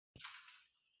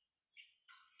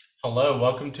Hello,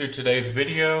 welcome to today's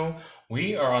video.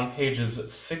 We are on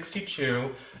pages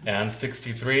 62 and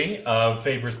 63 of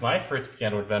Faber's My First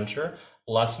Piano Adventure,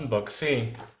 Lesson Book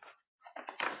C.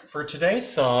 For today's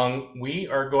song, we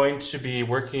are going to be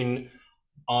working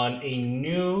on a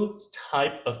new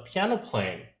type of piano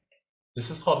playing. This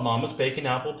is called Mama's Bacon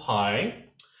Apple Pie,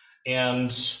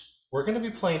 and we're going to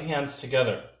be playing hands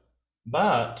together.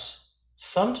 But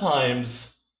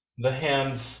sometimes the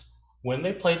hands, when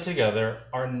they play together,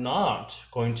 are not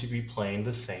going to be playing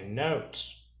the same note.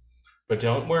 But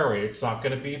don't worry, it's not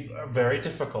going to be very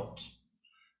difficult.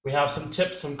 We have some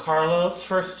tips from Carlos,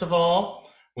 first of all.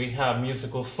 We have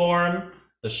musical form,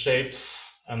 the shapes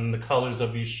and the colors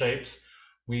of these shapes.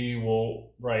 We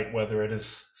will write whether it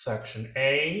is section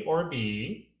A or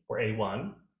B, or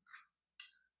A1.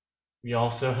 We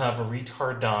also have a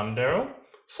retardando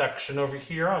section over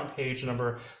here on page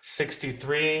number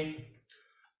 63.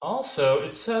 Also,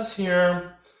 it says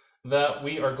here that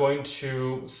we are going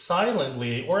to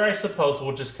silently, or I suppose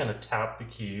we'll just kind of tap the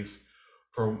keys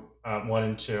for 1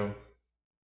 and 2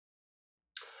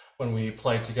 when we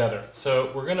play together.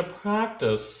 So we're going to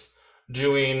practice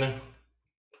doing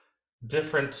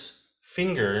different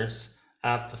fingers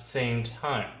at the same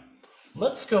time.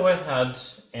 Let's go ahead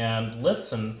and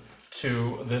listen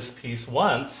to this piece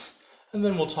once, and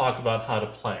then we'll talk about how to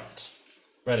play it.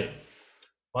 Ready?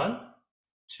 1,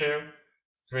 2,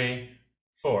 3,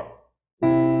 4.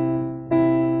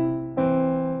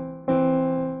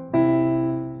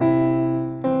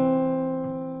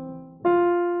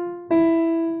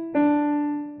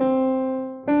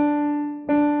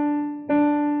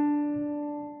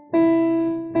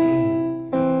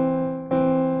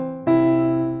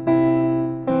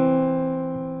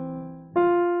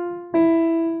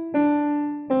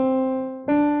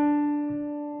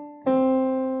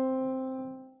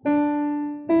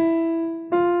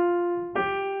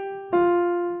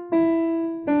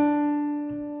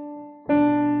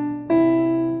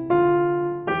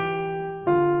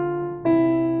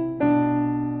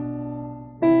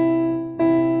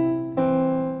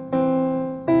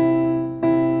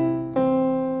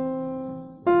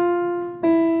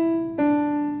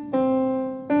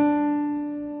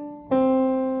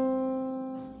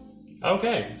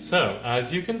 Okay, so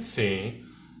as you can see,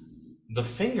 the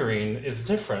fingering is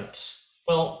different.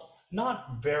 Well,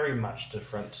 not very much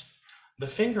different. The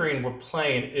fingering we're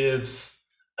playing is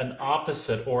an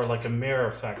opposite or like a mirror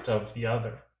effect of the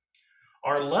other.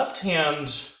 Our left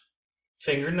hand,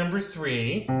 finger number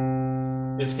 3,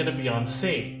 is going to be on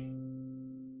C.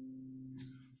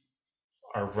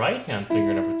 Our right hand,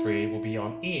 finger number 3, will be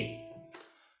on E.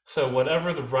 So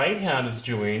whatever the right hand is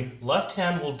doing, left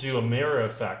hand will do a mirror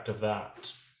effect of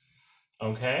that.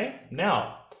 Okay,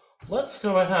 now let's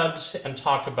go ahead and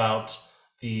talk about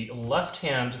the left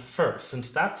hand first,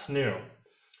 since that's new.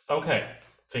 Okay,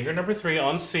 finger number 3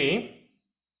 on C.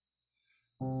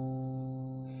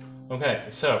 Okay,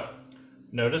 so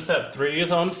notice that 3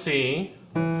 is on C,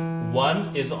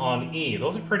 1 is on E.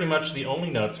 Those are pretty much the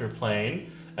only notes we're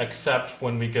playing, except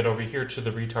when we get over here to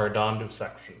the retardando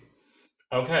section.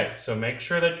 Okay, so make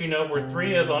sure that you know where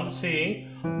 3 is on C,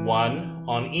 1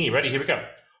 on E. Ready, here we go.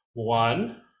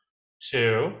 1,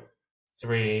 2,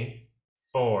 3,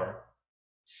 4.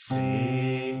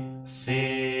 C,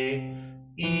 C,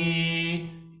 E,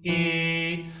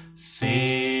 E,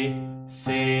 C,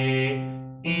 C,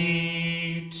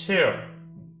 E, 2.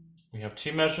 We have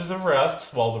 2 measures of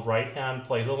rests while the right hand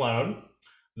plays alone.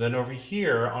 Then over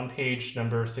here on page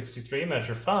number 63,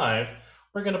 measure 5,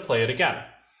 we're going to play it again.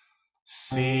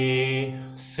 C,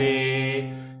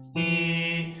 C,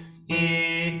 E,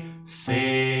 E,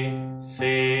 C,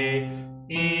 C,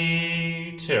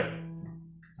 E, 2.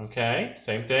 Okay,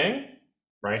 same thing.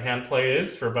 Right hand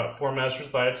plays for about 4 measures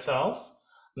by itself.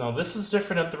 Now this is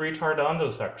different at the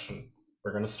retardando section.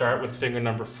 We're going to start with finger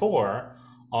number 4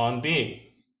 on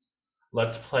B.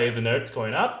 Let's play the notes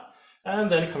going up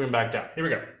and then coming back down. Here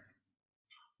we go.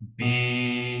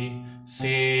 B,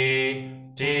 C,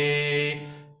 D,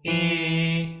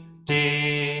 E,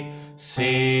 D,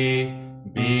 C,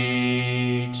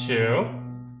 B, 2.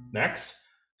 Next,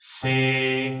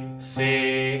 C,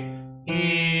 C,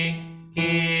 E,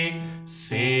 E,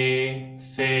 C,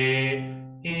 C,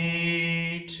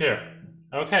 E, 2.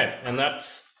 Okay, and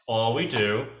that's all we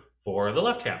do for the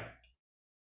left hand.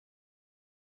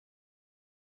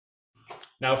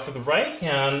 Now for the right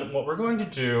hand, what we're going to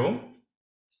do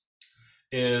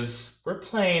is we're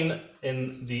playing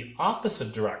in the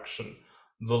opposite direction.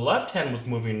 The left hand was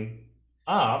moving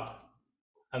up,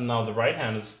 and now the right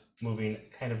hand is moving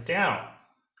kind of down.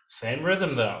 Same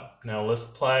rhythm though. Now let's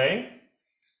play.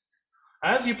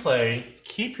 As you play,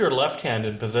 keep your left hand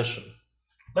in position.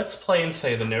 Let's play and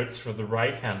say the notes for the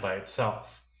right hand by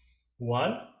itself.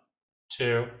 1,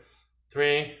 2,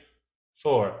 3,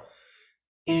 4.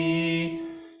 E,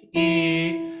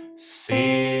 E,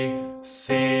 C,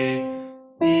 C,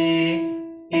 E,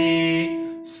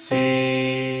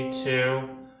 C, 2.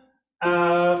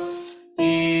 F,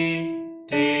 E,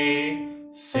 D,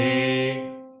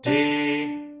 C, D,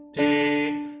 D,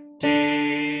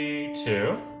 D,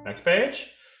 2. Next page.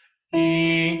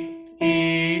 E,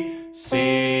 E,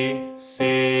 C, C,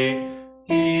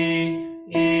 E,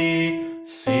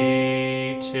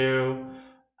 C, 2.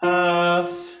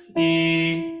 F, E,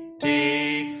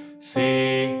 D, C,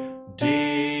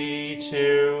 D,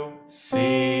 2,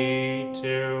 C,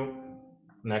 2.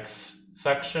 Next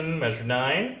section, measure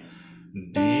 9.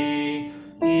 D,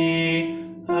 E,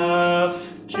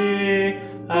 F, G,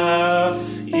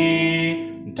 F,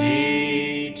 E,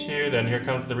 D, 2. Then here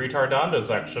comes the ritardando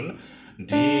section.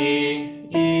 D,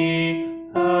 E,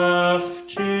 F,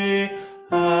 G,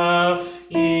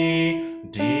 F, E,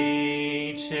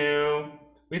 D, 2.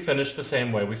 We finished the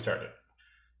same way we started.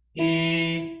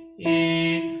 E,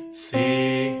 E,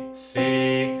 C, C,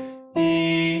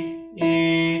 E,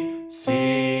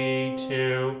 C,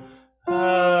 2.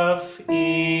 F,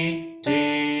 E,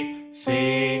 D,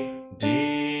 C,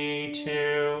 D,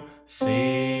 2,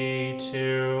 C,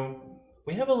 2.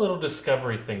 We have a little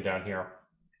discovery thing down here.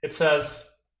 It says,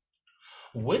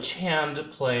 which hand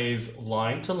plays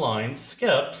line-to-line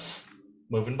skips,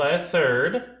 moving by a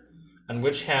third, and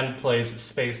which hand plays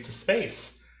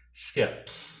space-to-space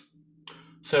skips?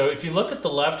 So if you look at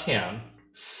the left hand,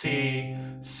 C,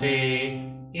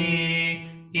 C, E,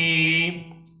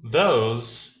 E,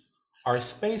 those are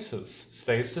spaces,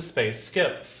 space-to-space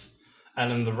skips.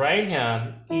 And in the right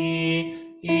hand, E,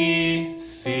 E,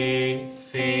 C,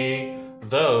 C,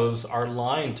 those are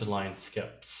line-to-line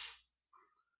skips.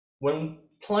 When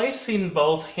placing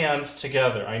both hands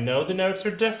together, I know the notes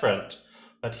are different,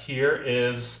 but here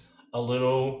is a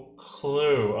little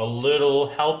clue, a little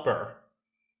helper,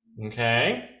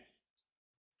 okay?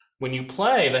 When you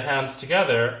play the hands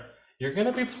together, you're going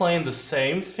to be playing the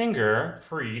same finger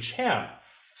for each hand.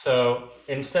 So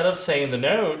instead of saying the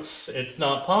notes, it's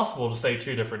not possible to say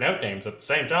two different note names at the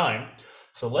same time.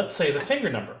 So let's say the finger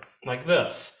number, like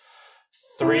this.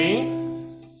 3,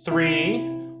 3,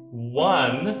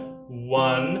 1,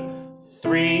 1,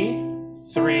 3,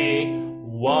 3,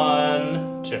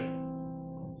 1,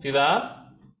 2. See that?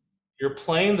 You're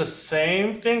playing the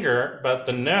same finger, but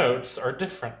the notes are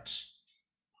different.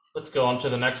 Let's go on to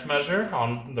the next measure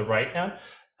on the right hand.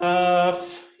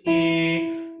 F,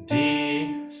 E,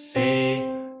 D, C,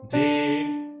 D,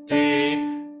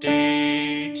 D,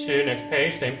 D, 2. Next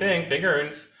page, same thing,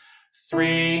 fingers.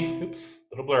 3, oops,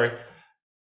 a little blurry.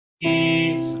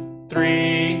 E,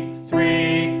 3,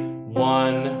 3,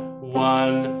 1,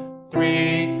 1,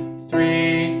 3,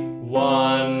 3,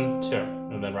 1, 2.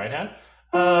 And then right hand.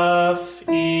 F,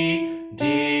 E,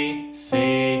 D,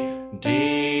 C,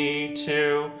 D,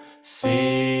 2,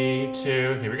 C,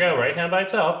 2. Here we go, right hand by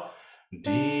itself.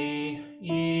 D,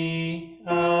 E,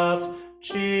 F,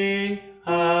 G,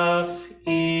 F,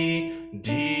 E,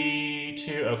 D,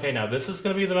 2. Okay, now this is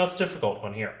going to be the most difficult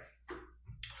one here.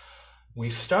 We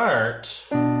start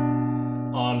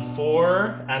on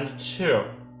 4 and 2,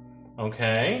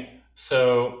 okay?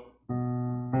 So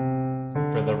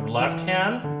for the left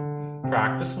hand,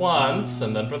 practice once,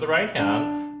 and then for the right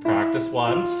hand, practice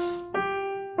once.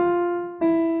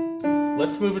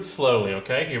 Let's move it slowly,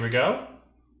 okay? Here we go.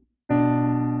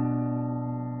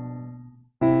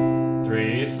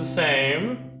 3 is the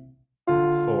same.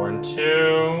 4 and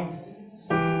 2.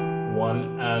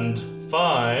 1 and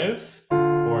 5.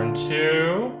 4 and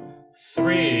 2.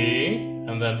 3.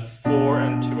 And then 4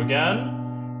 and 2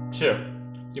 again. 2.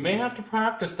 You may have to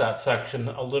practice that section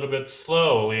a little bit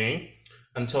slowly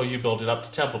until you build it up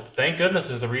to tempo. Thank goodness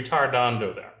there's a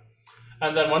ritardando there.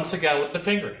 And then once again with the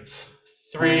fingerings.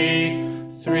 3,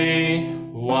 3,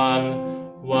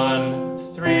 1, 1,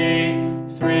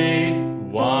 3, 3,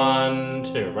 1,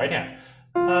 2. Right hand.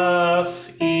 F,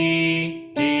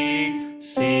 E, D,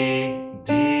 C,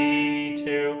 D,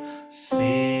 2,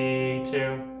 C, 2.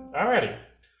 Alrighty.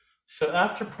 So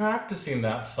after practicing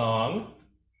that song,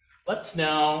 let's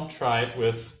now try it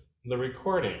with the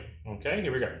recording. Okay,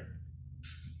 here we go.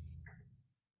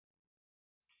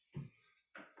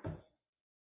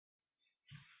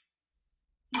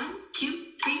 1, 2,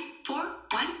 3, 4,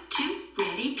 1, 2,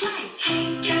 ready, play.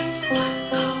 Hey, guess what?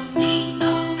 Oh me,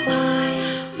 oh my,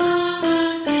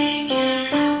 Mama's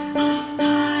making apple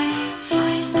pie.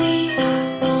 Slice the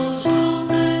apples, roll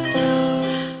the dough.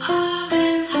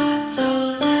 Oven's hot, so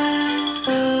let's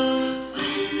go.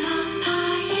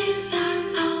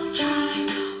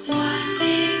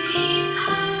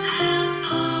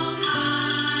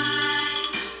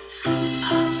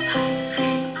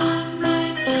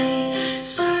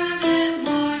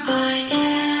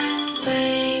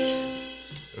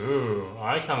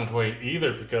 I can't wait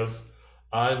either because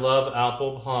I love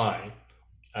apple pie,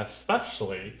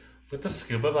 especially with the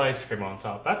scoop of ice cream on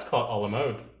top. That's called a la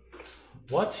mode.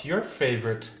 What's your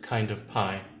favorite kind of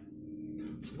pie?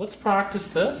 So let's practice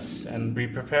this and be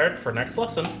prepared for next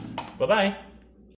lesson. Bye-bye.